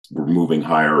we're moving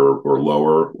higher or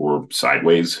lower or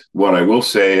sideways. What I will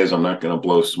say is I'm not going to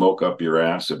blow smoke up your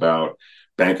ass about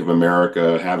Bank of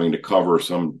America having to cover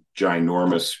some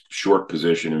ginormous short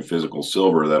position in physical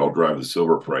silver that'll drive the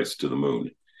silver price to the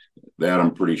moon. That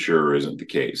I'm pretty sure isn't the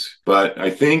case. But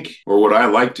I think, or what I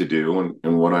like to do,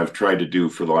 and what I've tried to do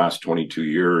for the last 22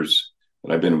 years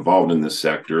that I've been involved in this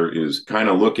sector, is kind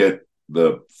of look at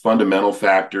the fundamental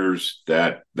factors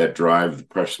that drive the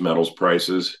precious metals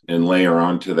prices and layer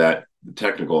onto that the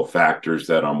technical factors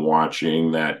that I'm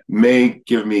watching that may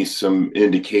give me some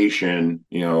indication,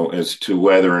 as to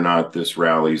whether or not this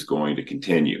rally is going to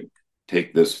continue.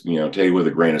 Take this, take with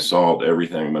a grain of salt.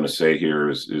 Everything I'm going to say here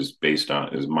is based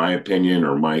on is my opinion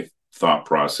or my thought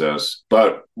process.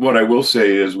 But what I will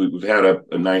say is we've had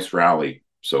a nice rally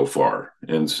so far.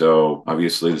 And so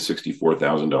obviously the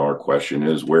 $64,000 question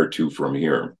is where to from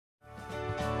here.